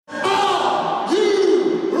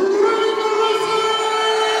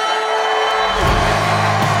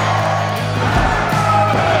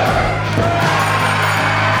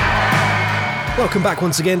Welcome back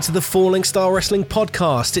once again to the Falling Star Wrestling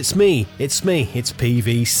Podcast. It's me, it's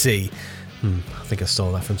PVC. I think I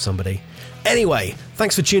stole that from somebody. Anyway,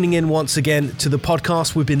 thanks for tuning in once again to the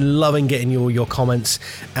podcast. We've been loving getting your comments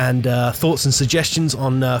and thoughts and suggestions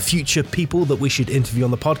on future people that we should interview on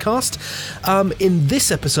the podcast. In this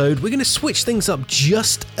episode, we're going to switch things up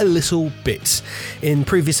just a little bit. In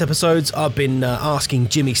previous episodes, I've been asking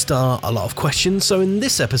Jimmy Star a lot of questions. So in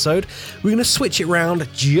this episode, we're going to switch it around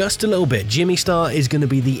just a little bit. Jimmy Star is going to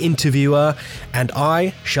be the interviewer and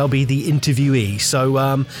I shall be the interviewee.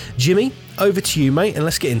 So Jimmy, over to you, mate, and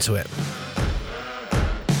let's get into it.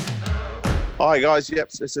 Hi guys, yep,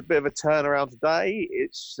 it's a bit of a turnaround today.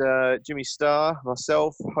 It's Jimmy Star,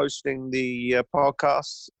 myself, hosting the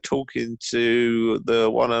podcast, talking to the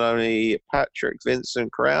one and only Patrick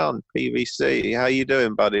Vincent Crown, PVC. How you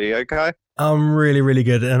doing, buddy? Okay? I'm really, really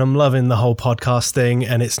good, and I'm loving the whole podcast thing,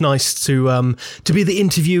 and it's nice to be the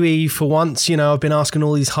interviewee for once. You know, I've been asking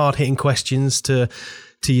all these hard-hitting questions to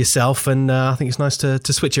yourself, and I think it's nice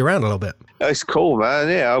to switch it around a little bit. It's cool, man.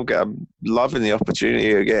 Yeah, I'm loving the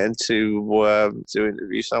opportunity again to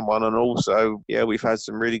interview someone, and also, yeah, we've had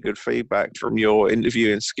some really good feedback from your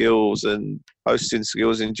interviewing skills and hosting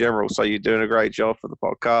skills in general. So you're doing a great job for the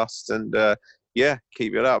podcast, and yeah,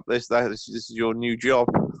 keep it up. This is your new job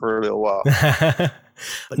for a little while.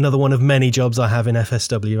 Another one of many jobs I have in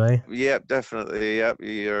FSW, eh? Yep, definitely. Yep,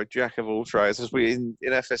 you're a jack of all trades. In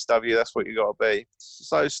FSW, that's what you got to be.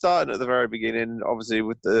 So starting at the very beginning, obviously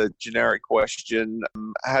with the generic question,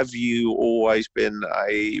 have you always been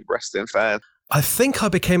a wrestling fan? I think I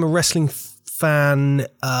became a wrestling fan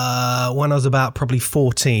when I was about probably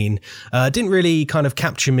 14. Didn't really kind of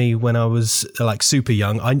capture me when I was like super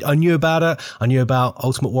young. I knew about it. I knew about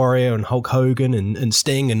Ultimate Warrior and Hulk Hogan and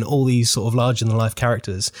Sting and all these sort of larger than life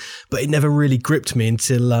characters, but it never really gripped me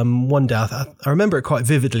until one day. I remember it quite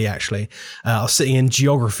vividly, actually. I was sitting in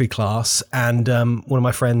geography class, and one of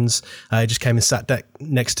my friends just came and sat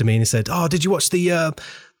next to me, and he said, "Oh, did you watch the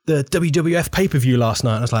WWF pay-per-view last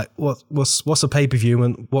night?" And I was like, what's a pay-per-view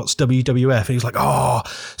and what's WWF? And he was like, "Oh,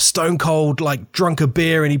 Stone Cold like drunk a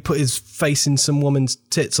beer and he put his face in some woman's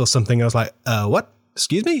tits or something." And I was like, what?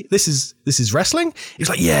 Excuse me? This is wrestling? He was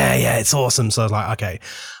like, yeah, it's awesome. So I was like, okay,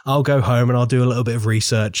 I'll go home and I'll do a little bit of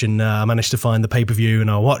research, and I managed to find the pay-per-view, and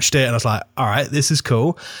I watched it, and I was like, all right, this is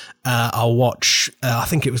cool. I'll watch, I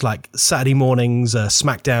think it was like Saturday mornings,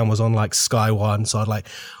 SmackDown was on like Sky One. So I'd like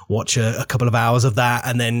watch a couple of hours of that,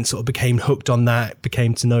 and then sort of became hooked on that,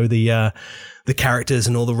 became to know the characters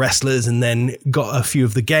and all the wrestlers, and then got a few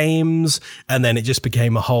of the games, and then it just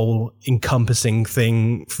became a whole encompassing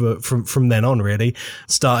thing from then on, really.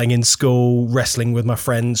 Starting in school, wrestling with my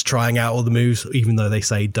friends, trying out all the moves, even though they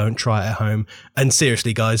say don't try it at home. And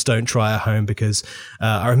seriously, guys, don't try it at home, because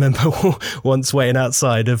I remember once waiting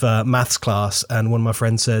outside of maths class, and one of my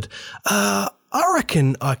friends said, I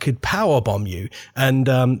reckon I could powerbomb you. And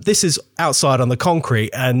this is outside on the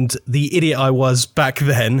concrete. And the idiot I was back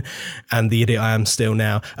then, and the idiot I am still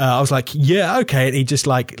now, I was like, yeah, okay. And he just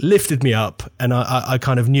like lifted me up, and I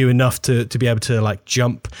kind of knew enough to be able to like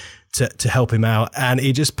jump to help him out. And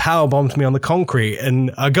he just powerbombed me on the concrete.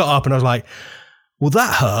 And I got up and I was like, well,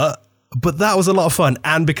 that hurt. But that was a lot of fun.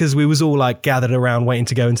 And because we was all like gathered around waiting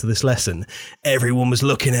to go into this lesson, everyone was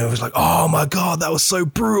looking and it was like, oh my God, that was so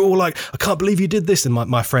brutal. Like, I can't believe you did this. And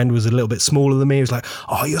my friend was a little bit smaller than me. He was like,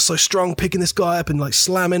 oh, you're so strong, picking this guy up and like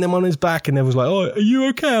slamming him on his back. And everyone was like, oh, are you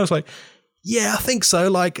okay? I was like, yeah, I think so.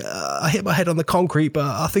 Like, I hit my head on the concrete, but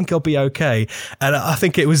I think I'll be okay. And I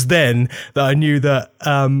think it was then that I knew that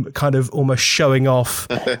kind of almost showing off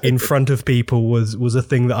in front of people was a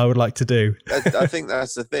thing that I would like to do. I think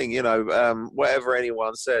that's the thing, you know, whatever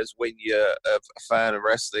anyone says, when you're a fan of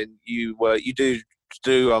wrestling, you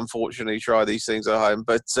do unfortunately try these things at home,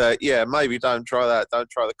 but yeah, maybe don't try that. Don't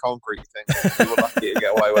try the concrete thing. You were lucky to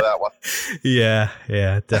get away with that one.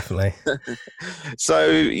 Yeah, definitely. So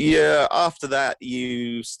yeah, after that,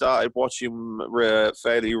 you started watching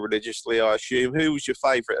fairly religiously, I assume. Who was your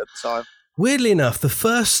favourite at the time? Weirdly enough, the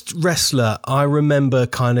first wrestler I remember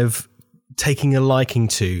kind of taking a liking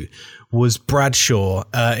to was Bradshaw.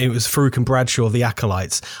 It was Farouk and Bradshaw, the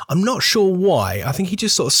Acolytes. I'm not sure why. I think he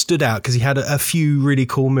just sort of stood out because he had a few really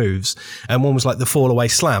cool moves. And one was like the fall away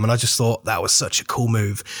slam. And I just thought that was such a cool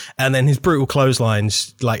move. And then his brutal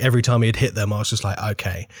clotheslines, like every time he'd hit them, I was just like,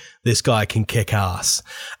 okay, this guy can kick ass.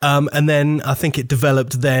 And then I think it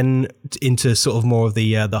developed then into sort of more of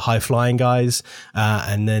the high flying guys,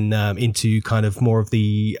 and then into kind of more of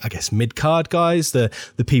the, I guess, mid card guys, the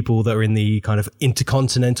people that are in the kind of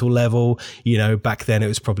intercontinental level. You know, back then it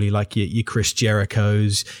was probably like your Chris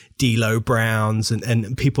Jericho's, D'Lo Browns,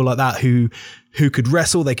 and people like that who who could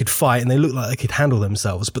wrestle, they could fight, and they looked like they could handle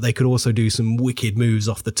themselves, but they could also do some wicked moves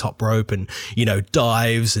off the top rope and,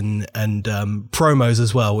 dives and promos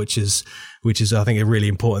as well, which is, I think, a really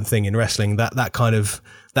important thing in wrestling.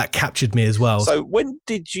 That captured me as well. So when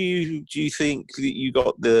do you think that you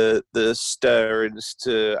got the stirrings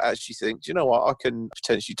to actually think, do you know what, I can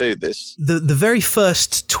potentially do this? The very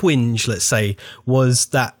first twinge, let's say, was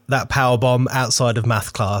that power bomb outside of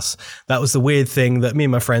math class. That was the weird thing that me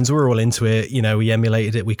and my friends were all into it. We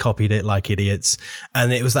emulated it, we copied it like idiots.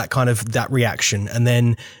 And it was that reaction. And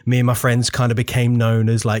then me and my friends kind of became known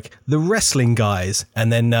as like the wrestling guys. And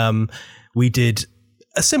then we did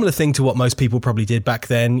a similar thing to what most people probably did back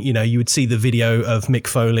then. You would see the video of Mick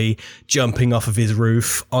Foley jumping off of his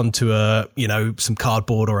roof onto some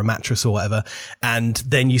cardboard or a mattress or whatever. And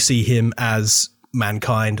then you see him as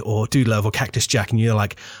Mankind or Dude Love or Cactus Jack. And you're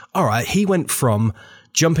like, all right, he went from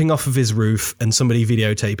jumping off of his roof and somebody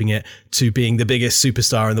videotaping it to being the biggest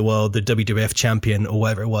superstar in the world, the WWF champion or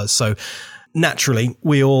whatever it was. So naturally,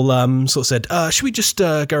 we all sort of said, should we just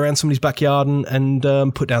go around somebody's backyard and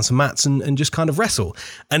put down some mats and just kind of wrestle?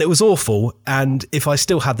 And it was awful. And if I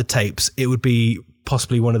still had the tapes, it would be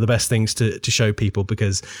possibly one of the best things to show people,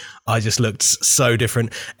 because I just looked so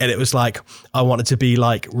different. And it was like, I wanted to be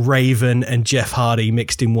like Raven and Jeff Hardy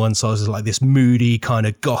mixed in one. So I was like this moody kind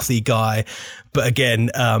of gothy guy. But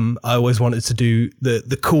again, I always wanted to do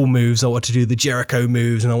the cool moves. I wanted to do the Jericho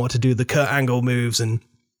moves, and I wanted to do the Kurt Angle moves and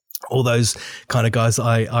all those kind of guys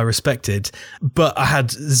I respected. But I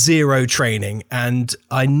had zero training, and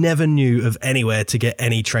I never knew of anywhere to get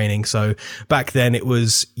any training. So back then it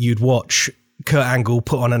was, you'd watch Kurt Angle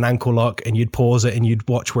put on an ankle lock and you'd pause it and you'd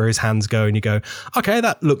watch where his hands go and you go, okay,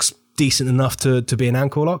 that looks decent enough to be an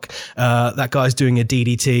ankle lock. That guy's doing a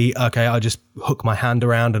DDT. Okay, I just hook my hand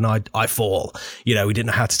around and I fall. We didn't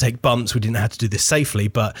know how to take bumps. We didn't know how to do this safely,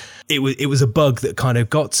 but it was a bug that kind of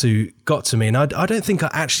got to me. And I don't think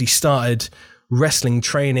I actually started wrestling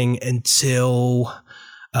training until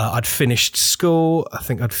I'd finished school. I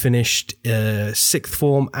think I'd finished sixth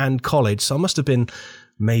form and college. So I must have been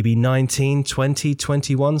maybe 19, 20,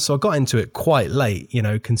 21. So I got into it quite late,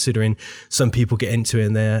 considering some people get into it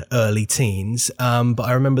in their early teens. But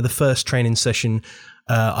I remember the first training session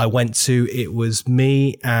I went to, it was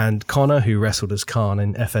me and Connor, who wrestled as Khan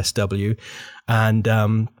in FSW.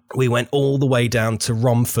 And we went all the way down to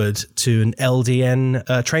Romford to an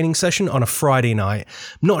LDN training session on a Friday night.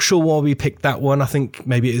 Not sure why we picked that one. I think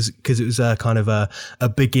maybe it was because it was a kind of a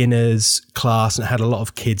beginner's class and it had a lot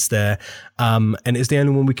of kids there. And it was the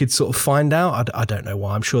only one we could sort of find out. I don't know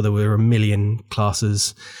why. I'm sure there were a million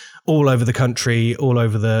classes all over the country, all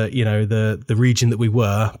over the region that we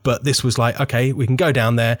were. But this was like, okay, we can go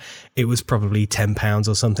down there. It was probably £10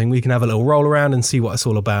 or something. We can have a little roll around and see what it's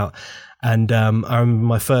all about. And I remember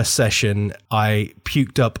my first session, I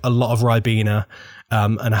puked up a lot of Ribena,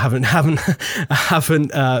 and I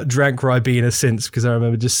haven't drank Ribena since, because I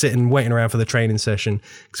remember just waiting around for the training session,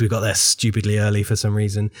 because we got there stupidly early for some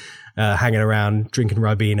reason, hanging around drinking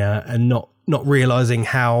Ribena and not realizing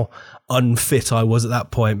how unfit I was at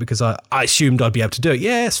that point, because I assumed I'd be able to do it.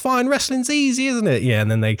 Yeah, it's fine. Wrestling's easy, isn't it? Yeah.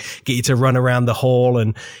 And then they get you to run around the hall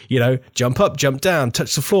and, jump up, jump down,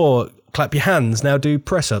 touch the floor, clap your hands, now do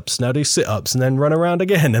press-ups, now do sit-ups, and then run around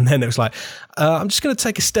again. And then it was like, I'm just going to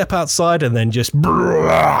take a step outside, and then just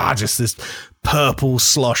this purple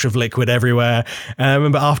slosh of liquid everywhere. And I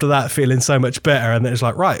remember after that feeling so much better. And then it's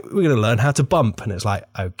like, right, we're going to learn how to bump. And it's like,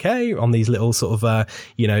 okay, on these little sort of,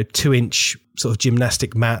 2-inch sort of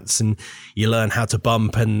gymnastic mats, and you learn how to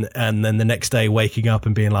bump. And then the next day waking up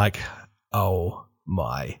and being like, oh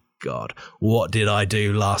my God, what did I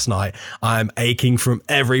do last night? I'm aching from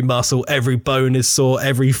every muscle, every bone is sore,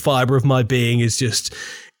 every fiber of my being is just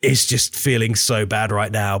feeling so bad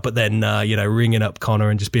right now. But then, ringing up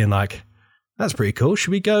Connor and just being like, that's pretty cool.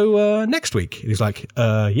 Should we go next week? He was like,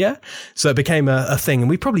 yeah. So it became a thing. And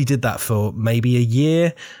we probably did that for maybe a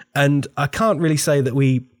year. And I can't really say that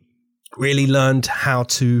we really learned how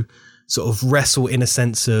to sort of wrestle in a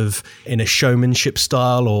sense of in a showmanship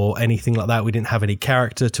style or anything like that. We didn't have any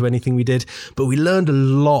character to anything we did, but we learned a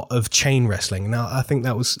lot of chain wrestling. Now, I think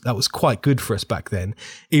that was quite good for us back then,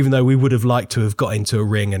 even though we would have liked to have got into a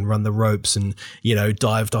ring and run the ropes and,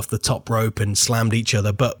 dived off the top rope and slammed each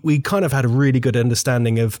other. But we kind of had a really good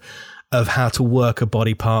understanding of how to work a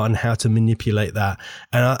body part and how to manipulate that.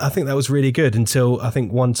 And I think that was really good until I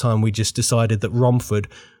think one time we just decided that Romford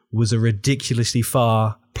was a ridiculously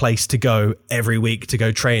far place to go every week to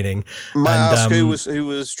go training. May I ask who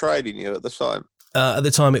was training you at the time? At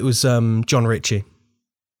the time, it was John Ritchie.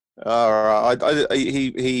 All right,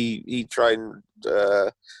 he trained, did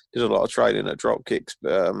a lot of training at Dropkicks.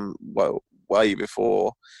 way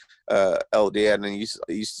before LDN, and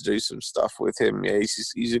I used to do some stuff with him. Yeah,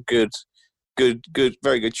 he's a good,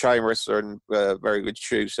 very good chain wrestler and very good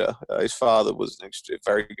shooter. His father was a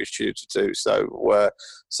very good shooter too. So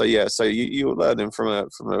you were learning from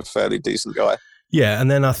a fairly decent guy. Yeah,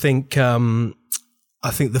 and then I think the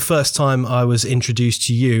first time I was introduced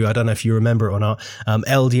to you, I don't know if you remember it or not,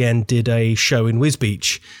 LDN did a show in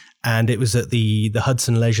Wisbech, and it was at the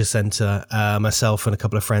Hudson Leisure Centre. Myself and a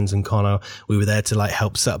couple of friends and Connor, we were there to like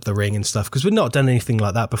help set up the ring and stuff, because we'd not done anything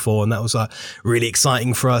like that before, and that was like really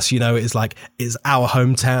exciting for us. You know, it's our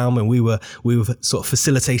hometown, and we were sort of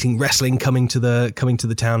facilitating wrestling coming to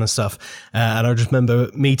the town and stuff. And I just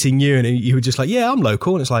remember meeting you, and you were just like, "Yeah, I'm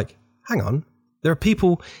local," and it's like, hang on. There are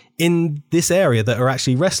people in this area that are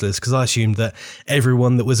actually wrestlers, because I assumed that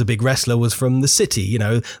everyone that was a big wrestler was from the city. You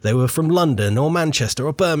know, they were from London or Manchester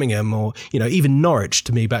or Birmingham or, you know, even Norwich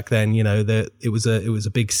to me back then. You know, it was a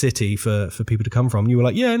big city for people to come from. And you were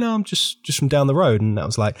like, yeah, no, I'm just from down the road. And that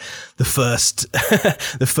was like the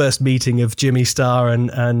first meeting of Jimmy Star and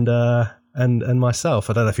myself.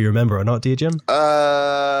 I don't know if you remember or not. Do you, Jim?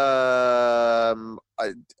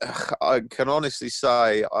 I can honestly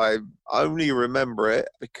say I only remember it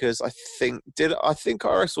because I think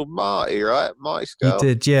I wrestled Marty, right? Marty Scurll. You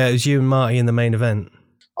did, yeah. It was you and Marty in the main event.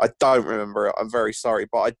 I don't remember it. I'm very sorry,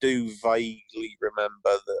 but I do vaguely remember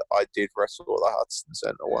that I did wrestle at the Hudson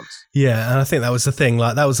Centre once. Yeah, and I think that was the thing.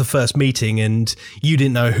 Like, that was the first meeting, and you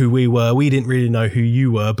didn't know who we were. We didn't really know who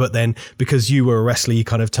you were, but then because you were a wrestler, you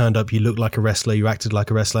kind of turned up, you looked like a wrestler, you acted like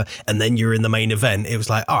a wrestler, and then you're in the main event. It was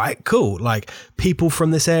like, all right, cool. Like, people from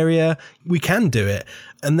this area, we can do it.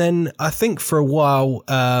 And then I think for a while,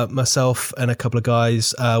 myself and a couple of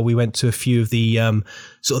guys, we went to a few of the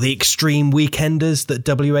sort of the extreme weekenders that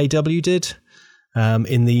WAW did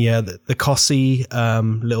in the Cossey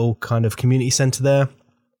little kind of community centre there.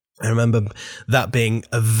 I remember that being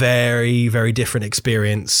a very, very different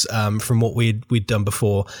experience from what we'd done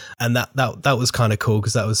before, and that was kind of cool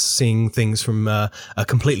because that was seeing things from a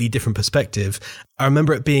completely different perspective. I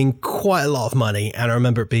remember it being quite a lot of money, and I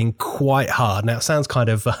remember it being quite hard. Now it sounds kind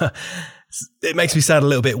of it makes me sound a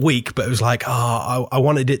little bit weak, but it was like, I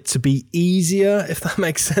wanted it to be easier, if that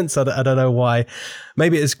makes sense. I don't know why.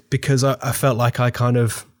 Maybe it's because I felt like I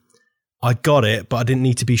got it, but I didn't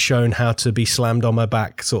need to be shown how to be slammed on my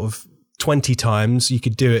back sort of 20 times. You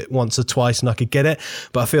could do it once or twice and I could get it.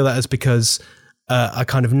 But I feel that is because I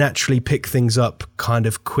kind of naturally pick things up kind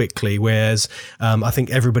of quickly, whereas I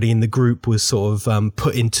think everybody in the group was sort of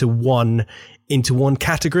put into one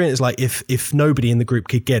category. It's like if nobody in the group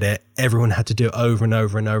could get it, everyone had to do it over and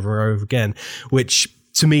over and over and over again, which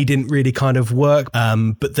to me didn't really kind of work.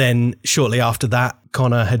 But then shortly after that,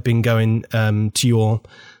 Connor had been going to your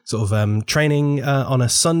sort of training on a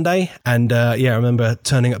Sunday, and I remember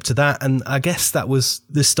turning up to that, and I guess that was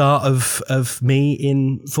the start of me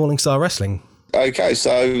in Falling Star Wrestling. Okay,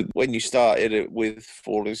 so when you started with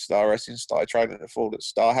Falling Star Wrestling, started training at Falling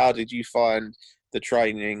Star, how did you find the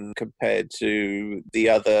training compared to the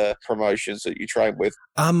other promotions that you trained with?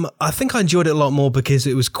 I think I enjoyed it a lot more because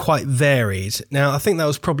it was quite varied. Now, I think that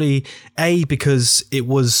was probably because it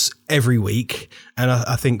was every week. And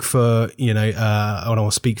I think for, I don't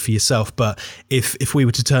want to speak for yourself, but if we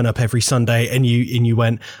were to turn up every Sunday and you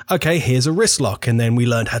went, okay, here's a wrist lock. And then we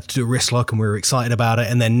learned how to do a wrist lock and we were excited about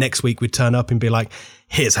it. And then next week we'd turn up and be like,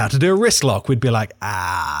 here's how to do a wrist lock. We'd be like,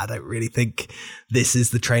 I don't really think this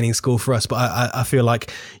is the training school for us. But I feel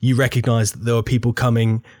like you recognize that there were people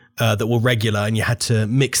coming that were regular, and you had to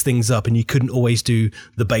mix things up, and you couldn't always do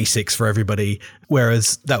the basics for everybody.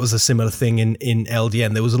 Whereas that was a similar thing in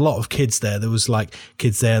LDN. There was a lot of kids there. There was like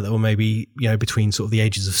kids there that were maybe, between sort of the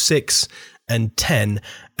ages of 6 and 10.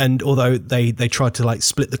 And although they tried to like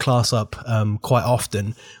split the class up quite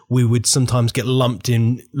often, we would sometimes get lumped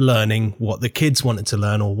in learning what the kids wanted to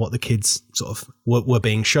learn or what the kids sort of were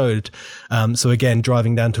being showed. So again,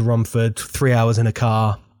 driving down to Romford, 3 hours in a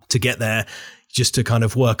car to get there, just to kind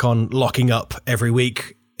of work on locking up every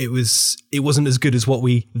week. It wasn't as good as what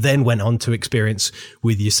we then went on to experience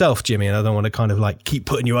with yourself, Jimmy. And I don't want to kind of like keep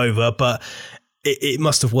putting you over, but it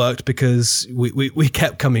must have worked because we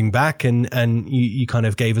kept coming back and you kind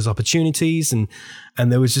of gave us opportunities and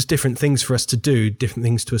there was just different things for us to do, different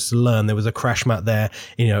things to us to learn. There was a crash mat there,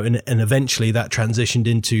 and eventually that transitioned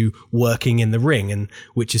into working in the ring, and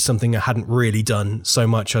which is something I hadn't really done so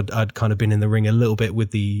much. I'd kind of been in the ring a little bit with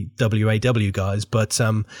the WAW guys, but,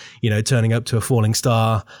 turning up to a Falling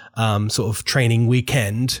Star, sort of training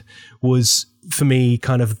weekend was for me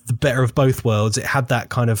kind of the better of both worlds. It had that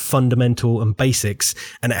kind of fundamental and basics,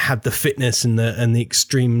 and it had the fitness and the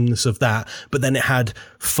extremeness of that, but then it had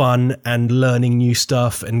fun and learning new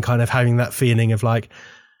stuff and kind of having that feeling of like,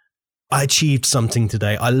 I achieved something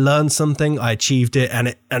today. I learned something, I achieved it, and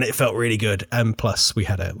it felt really good. And plus we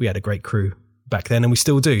had a great crew back then, and we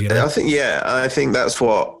still do, you know? I think that's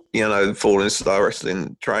what, you know, Falling Star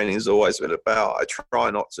Wrestling training has always been about. I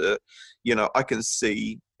try not to, you know, I can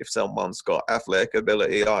see if someone's got athletic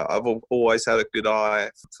ability. I've always had a good eye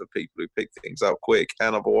for people who pick things up quick,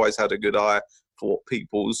 and I've always had a good eye for what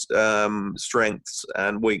people's strengths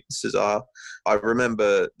and weaknesses are. I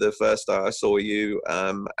remember the first day I saw you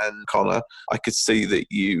and Connor, I could see that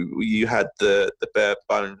you had the bare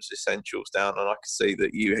bones essentials down, and I could see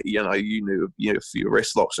that you knew a few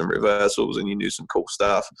wrist locks and reversals, and you knew some cool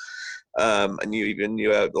stuff. And you even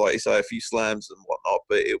knew, like you say, a few slams and whatnot.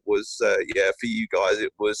 But it was, for you guys,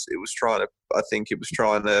 it was trying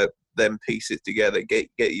to then piece it together, get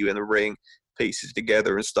you in the ring, pieces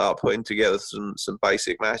together, and start putting together some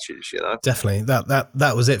basic matches, you know. Definitely,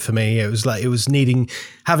 that was it for me. It was needing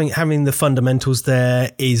having the fundamentals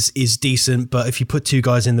there is decent, but if you put two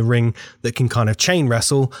guys in the ring that can kind of chain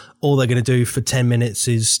wrestle, all they're going to do for 10 minutes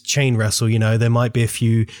is chain wrestle. You know, there might be a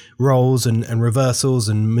few rolls and reversals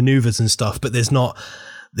and maneuvers and stuff, but there's not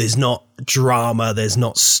drama, there's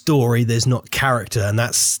not story, there's not character. And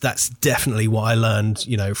that's definitely what I learned,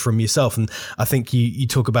 you know, from yourself. And I think you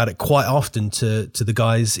talk about it quite often to the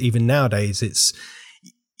guys, even nowadays. It's,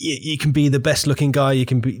 you can be the best looking guy, you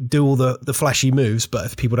can do all the flashy moves, but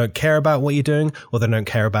if people don't care about what you're doing, or they don't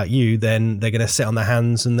care about you, then they're going to sit on their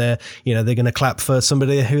hands, and they're going to clap for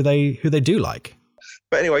somebody who they do like.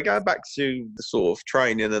 But anyway, going back to the sort of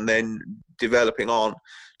training and then developing on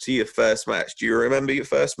to your first match. Do you remember your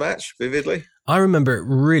first match vividly? I remember it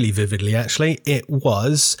really vividly, actually. It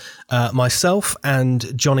was myself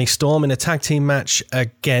and Johnny Storm in a tag team match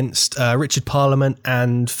against Richard Parliament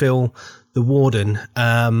and Phil the Warden.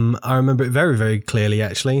 I remember it very, very clearly,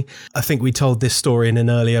 actually. I think we told this story in an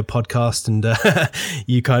earlier podcast, and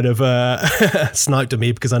you kind of sniped at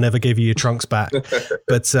me because I never gave you your trunks back.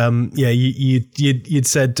 But you'd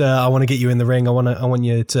said, I want to get you in the ring. I want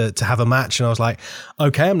you to have a match. And I was like,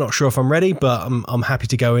 okay, I'm not sure if I'm ready, but I'm happy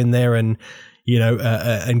to go in there and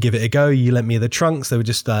and give it a go. You lent me the trunks. They were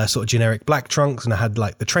just sort of generic black trunks, and I had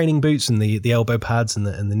like the training boots and the elbow pads and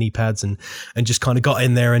the knee pads, and just kind of got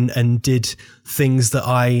in there and did things that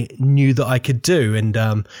I knew that I could do.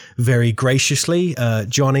 And very graciously,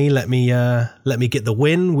 Johnny let me get the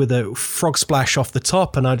win with a frog splash off the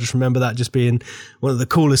top, and I just remember that just being one of the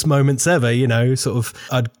coolest moments ever. You know, sort of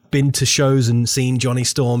I'd been to shows and seen Johnny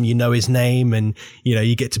Storm, you know his name, and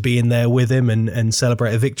you get to be in there with him and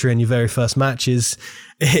celebrate a victory in your very first match is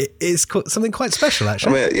something quite special,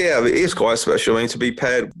 actually. I mean, yeah, it is quite special. I mean, to be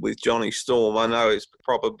paired with Johnny Storm, I know it's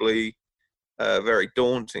probably very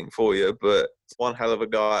daunting for you, but it's one hell of a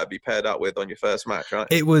guy to be paired up with on your first match, right?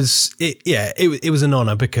 It was an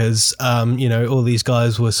honor because all these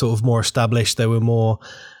guys were sort of more established. They were more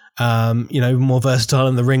more versatile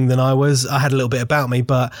in the ring than I was. I had a little bit about me,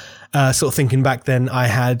 but sort of thinking back then, I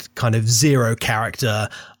had kind of zero character.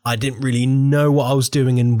 I didn't really know what I was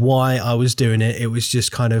doing and why I was doing it. It was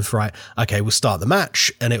just kind of, right, okay, we'll start the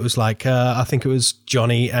match. And it was like, I think it was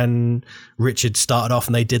Johnny and Richard started off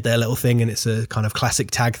and they did their little thing. And it's a kind of classic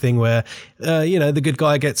tag thing where, the good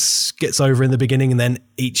guy gets over in the beginning, and then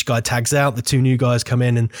each guy tags out. The two new guys come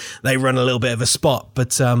in and they run a little bit of a spot.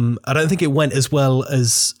 But I don't think it went as well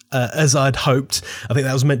as I'd hoped. I think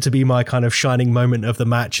that was meant to be my kind of shining moment of the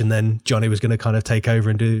match. And then Johnny was going to kind of take over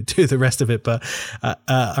and do the rest of it. But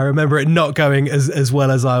I remember it not going as well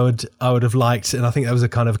as I would have liked. And I think that was a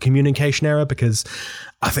kind of communication error, because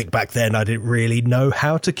I think back then I didn't really know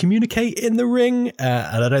how to communicate in the ring.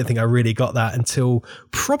 And I don't think I really got that until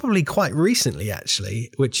probably quite recently,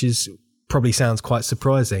 actually, which is probably sounds quite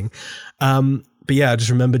surprising. But yeah, I just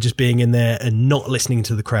remember just being in there and not listening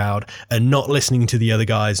to the crowd and not listening to the other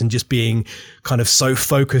guys, and just being kind of so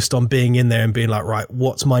focused on being in there and being like, right,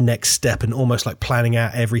 what's my next step? And almost like planning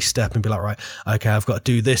out every step and be like, right, okay, I've got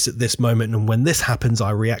to do this at this moment. And when this happens, I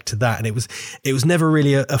react to that. And it was never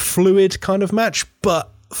really a fluid kind of match.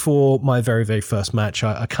 But for my very, very first match,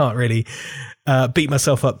 I can't really beat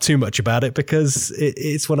myself up too much about it, because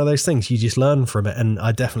it's one of those things you just learn from it. And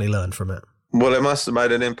I definitely learned from it. Well, it must have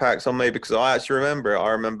made an impact on me because I actually remember it. I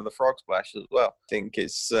remember the frog splash as well. I think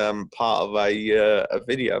it's part of a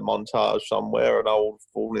video montage somewhere, an old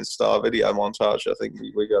Falling Star video montage. I think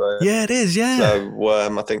we got a. Yeah, it is. Yeah. So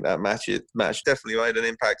I think that match definitely made an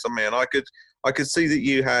impact on me, and I could see that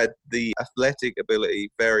you had the athletic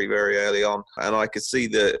ability very, very early on, and I could see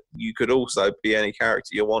that you could also be any character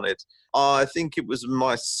you wanted. I think it was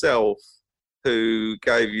myself who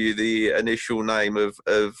gave you the initial name of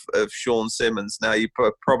Sean Simmons. Now you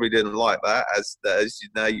probably didn't like that, as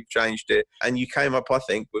now you've changed it, and you came up, I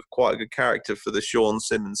think, with quite a good character for the Sean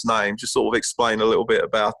Simmons name. Just sort of explain a little bit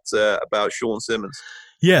about Sean Simmons.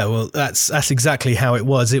 Yeah, well, that's exactly how it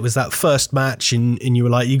was. It was that first match, and you were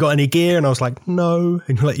like, "You got any gear?" And I was like, "No."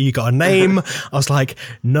 And you're like, "You got a name?" I was like,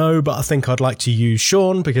 "No, but I think I'd like to use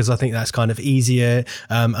Sean because I think that's kind of easier."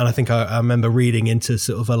 And I think I remember reading into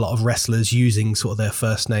sort of a lot of wrestlers using sort of their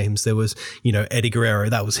first names. There was, Eddie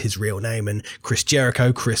Guerrero, that was his real name, and Chris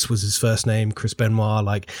Jericho, Chris was his first name, Chris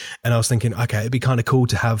Benoit. And I was thinking, okay, it'd be kind of cool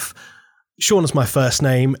to have Sean as my first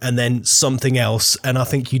name and then something else. And I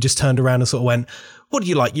think you just turned around and sort of went, "What do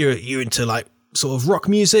you like? You're into like sort of rock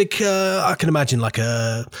music. I can imagine like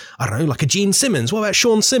a Gene Simmons. What about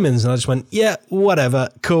Sean Simmons?" And I just went, "Yeah, whatever.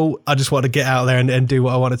 Cool. I just want to get out there and do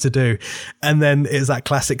what I wanted to do." And then it was that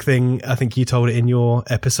classic thing. I think you told it in your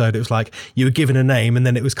episode. It was like you were given a name and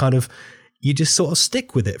then it was kind of, you just sort of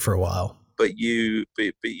stick with it for a while. But you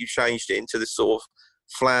changed it into this sort of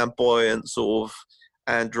flamboyant, sort of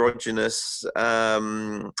androgynous.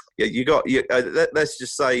 Let's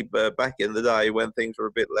just say back in the day when things were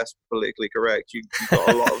a bit less politically correct, you got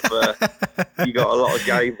a lot of you got a lot of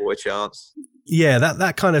gay boy chance. Yeah,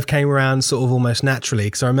 that kind of came around sort of almost naturally,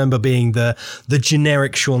 because I remember being the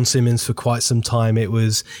generic Sean Simmons for quite some time. It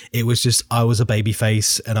was just, I was a baby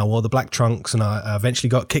face and I wore the black trunks, and I eventually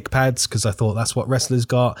got kick pads because I thought that's what wrestlers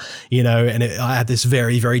got, and I had this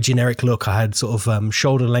very, very generic look. I had sort of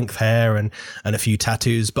shoulder length hair and a few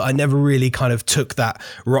tattoos, but I never really kind of took that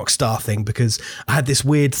rock star thing because I had this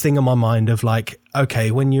weird thing in my mind of like,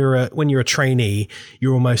 okay, when you're a trainee,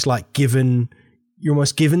 you're almost given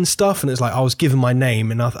stuff. And it's like, I was given my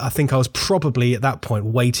name, and I think I was probably at that point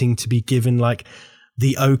waiting to be given like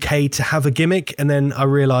the okay to have a gimmick. And then I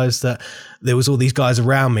realized that there was all these guys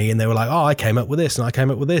around me and they were like, "Oh, I came up with this and I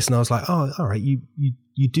came up with this." And I was like, "Oh, all right. You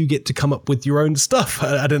do get to come up with your own stuff."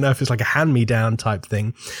 I don't know if it's like a hand me down type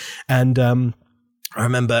thing. And, I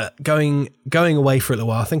remember going away for a little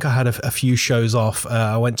while. I think I had a few shows off.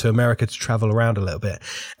 I went to America to travel around a little bit,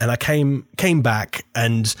 and I came back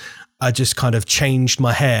and I just kind of changed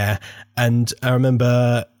my hair. And I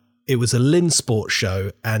remember it was a Lynn Sports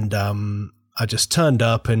show, and I just turned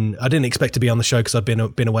up, and I didn't expect to be on the show because I'd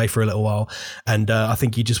been away for a little while. And I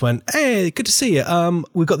think you just went, "Hey, good to see you.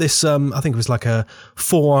 We've got this, I think it was like a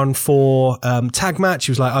 4-on-4 tag match."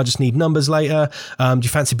 He was like, "I just need numbers later. Do you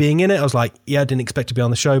fancy being in it?" I was like, "Yeah, I didn't expect to be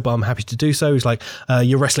on the show, but I'm happy to do so." He was like,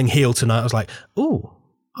 "You're wrestling heel tonight." I was like, "Ooh,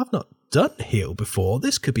 I've not done heel before.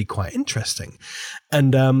 This could be quite interesting."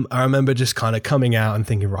 And I remember just kind of coming out and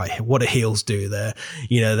thinking, right, what do heels do? They're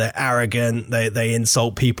arrogant, they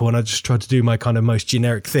insult people, and I just tried to do my kind of most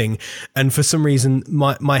generic thing. And for some reason,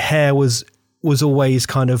 my hair was always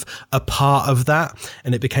kind of a part of that,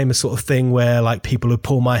 and it became a sort of thing where like people would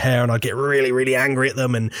pull my hair and I'd get really, really angry at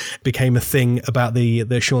them, and it became a thing about the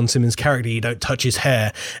Sean Simmons character. You don't touch his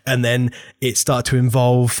hair. And then it started to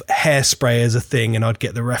involve hairspray as a thing, and I'd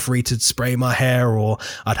get the referee to spray my hair, or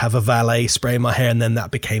I'd have a valet spray my hair, and then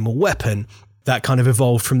that became a weapon. That kind of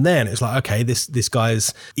evolved from there. And it was like, okay, this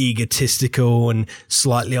guy's egotistical and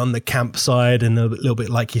slightly on the camp side, and a little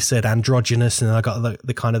bit, like you said, androgynous. And I got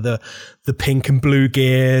the kind of the pink and blue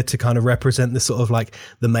gear to kind of represent the sort of like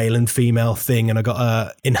the male and female thing. And I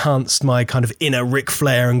got enhanced my kind of inner Ric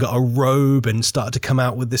Flair and got a robe and started to come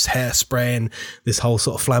out with this hairspray and this whole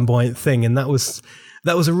sort of flamboyant thing. And that was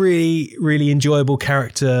a really, really enjoyable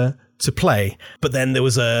character to play. But then there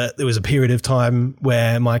was a period of time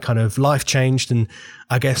where my kind of life changed, and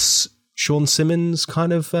I guess Sean Simmons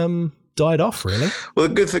kind of died off, really. Well,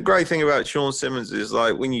 the great thing about Sean Simmons is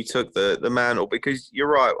like when you took the mantle, because you're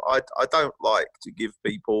right, I don't like to give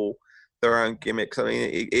people their own gimmicks. I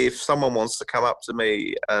mean, if someone wants to come up to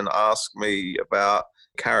me and ask me about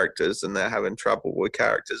characters and they're having trouble with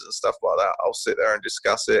characters and stuff like that, I'll sit there and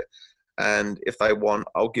discuss it. And if they want,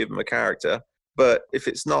 I'll give them a character. But if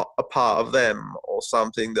it's not a part of them or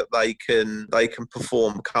something that they can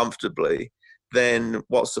perform comfortably, then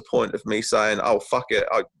what's the point of me saying, "Oh, fuck it,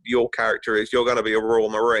 your character is, you're going to be a Royal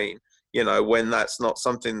Marine," when that's not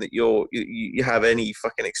something that you have any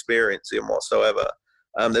fucking experience in whatsoever.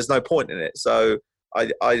 There's no point in it. So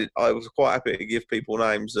I was quite happy to give people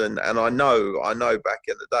names, and I know back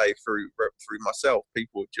in the day through myself,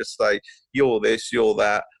 people would just say, you're this, you're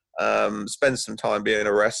that. Spend some time being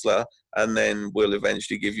a wrestler, and then we'll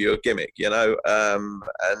eventually give you a gimmick, you know.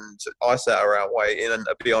 And I sat around waiting, and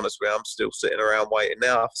to be honest with you, I'm still sitting around waiting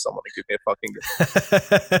now for someone to give me a fucking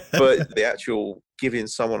gimmick. But the actual giving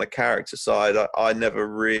someone a character side, I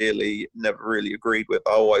never really agreed with.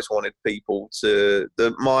 I always wanted people to.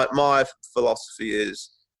 My philosophy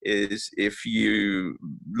is if you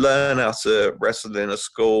learn how to wrestle in a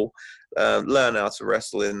school, learn how to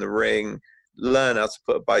wrestle in the ring, learn how to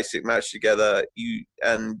put a basic match together, you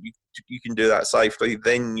can do that safely,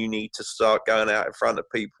 then you need to start going out in front of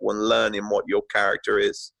people and learning what your character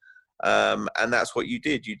is. And that's what you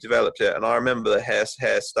did. You developed it. And I remember the hair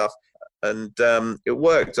stuff, and it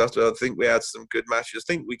worked. I think we had some good matches.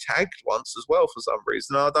 I think we tagged once as well for some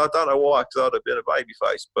reason. I don't know why, because I'd have been a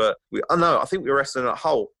babyface, but I think we were wrestling at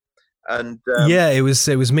Hull. And yeah, it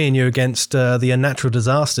was me and you against the Unnatural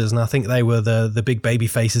Disasters, and I think they were the big baby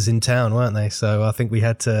faces in town, weren't they? So I think you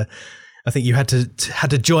had to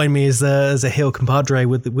join me as a heel compadre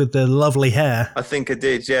with the lovely hair. I think I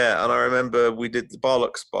did, yeah. And I remember we did the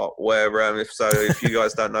bollock spot where if you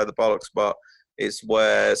guys don't know the bollock spot, it's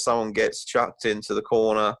where someone gets chucked into the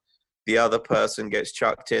corner, the other person gets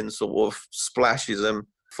chucked in, sort of splashes them,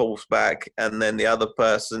 falls back, and then the other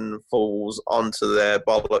person falls onto their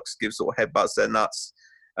bollocks, gives sort of headbutts their nuts.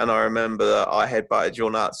 And I remember that I headbutted your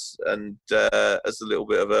nuts, and as a little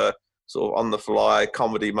bit of a sort of on the fly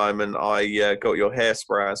comedy moment, I got your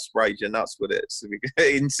hairspray and sprayed your nuts with it, so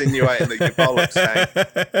insinuating that your bollocks hang.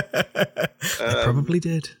 Probably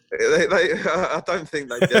did. I don't think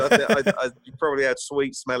they did. You probably had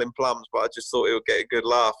sweet smelling plums, but I just thought it would get a good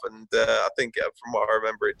laugh, and I think from what I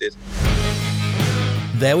remember, it did.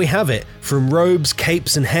 There we have it. From robes,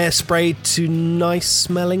 capes, and hairspray to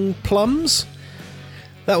nice-smelling plums.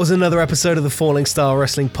 That was another episode of the Falling Star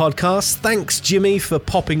Wrestling Podcast. Thanks, Jimmy, for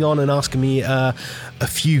popping on and asking me a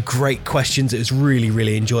few great questions. It was really,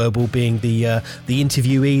 really enjoyable being the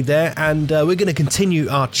interviewee there. And we're going to continue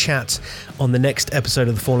our chat on the next episode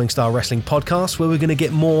of the Falling Star Wrestling Podcast, where we're going to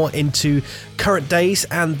get more into current days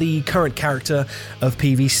and the current character of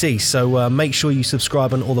PVC. So make sure you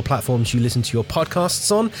subscribe on all the platforms you listen to your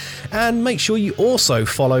podcasts on. And make sure you also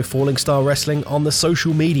follow Falling Star Wrestling on the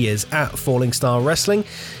social medias at Falling Star Wrestling.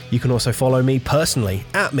 You can also follow me personally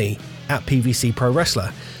at PVC Pro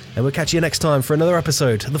Wrestler. And we'll catch you next time for another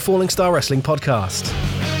episode of the Falling Star Wrestling Podcast.